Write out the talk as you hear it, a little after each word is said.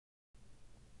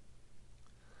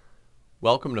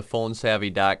Welcome to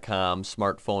PhoneSavvy.com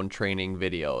smartphone training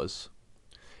videos.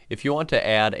 If you want to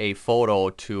add a photo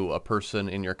to a person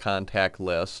in your contact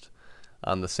list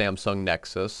on the Samsung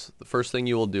Nexus, the first thing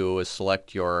you will do is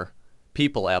select your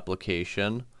People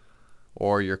application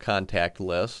or your contact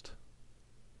list.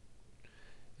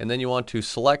 And then you want to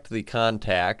select the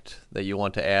contact that you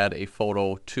want to add a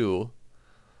photo to.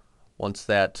 Once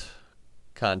that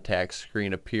contact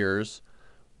screen appears,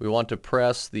 we want to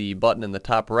press the button in the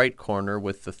top right corner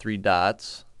with the three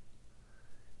dots,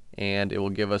 and it will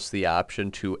give us the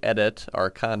option to edit our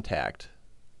contact.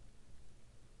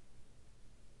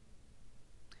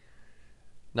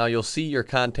 Now you'll see your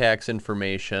contact's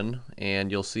information, and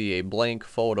you'll see a blank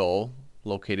photo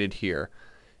located here.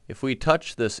 If we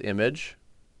touch this image,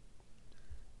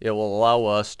 it will allow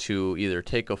us to either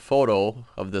take a photo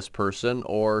of this person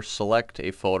or select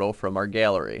a photo from our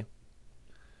gallery.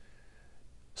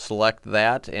 Select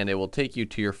that and it will take you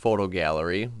to your photo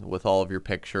gallery with all of your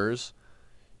pictures.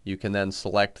 You can then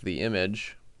select the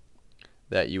image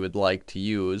that you would like to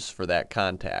use for that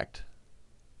contact.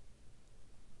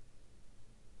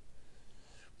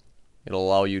 It'll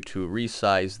allow you to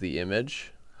resize the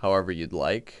image however you'd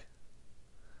like,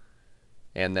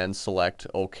 and then select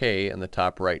OK in the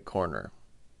top right corner.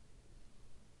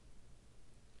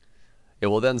 It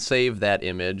will then save that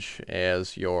image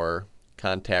as your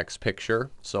contact's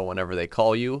picture, so whenever they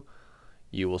call you,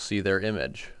 you will see their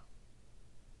image.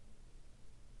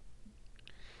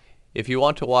 If you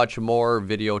want to watch more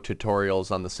video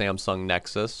tutorials on the Samsung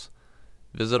Nexus,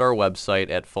 visit our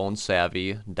website at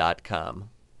phonesavvy.com.